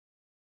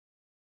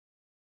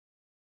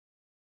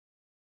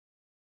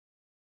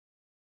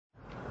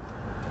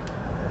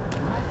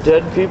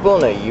Dead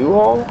people in a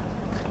U-Haul?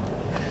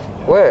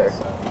 Where? I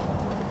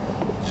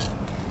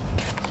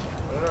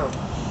don't know.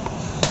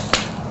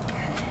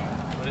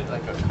 What is,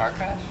 like a car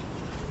crash?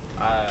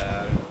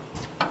 I don't know.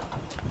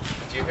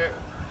 Did you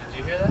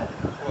hear that?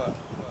 What?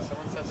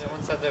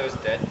 Someone said there was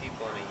dead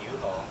people in a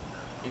U-Haul.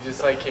 He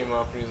just like came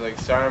up and he was like,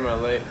 sorry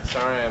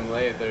I'm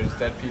late, there's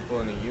dead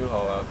people in a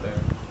U-Haul out there.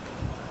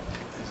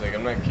 He's like,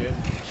 I'm not kidding.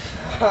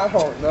 I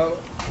don't know.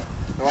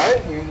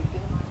 What?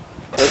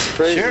 That's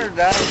crazy. Sure,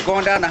 I was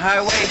going down the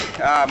highway,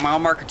 mile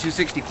marker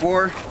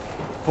 264.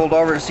 Pulled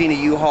over and seen a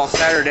U-Haul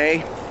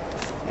Saturday,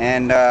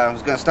 and I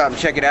was gonna stop and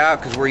check it out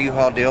because we're a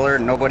U-Haul dealer,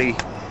 and nobody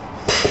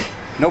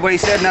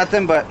said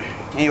nothing. But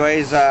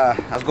anyways, I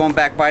was going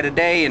back by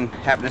today and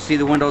happened to see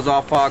the windows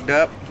all fogged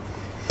up,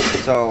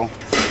 so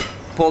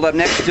pulled up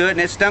next to it,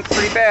 and it stunk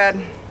pretty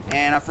bad.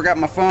 And I forgot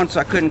my phone, so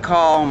I couldn't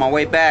call on my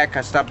way back.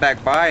 I stopped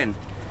back by, and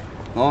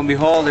lo and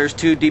behold, there's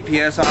 2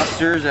 DPS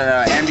officers,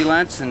 an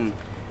ambulance, and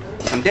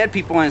some dead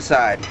people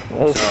inside.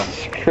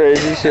 That's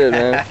crazy shit,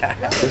 man.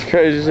 That's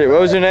crazy shit. What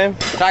was your name?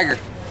 Tiger.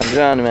 I'm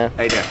John, man.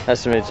 How you doing?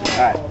 Nice to meet you.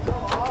 Alright.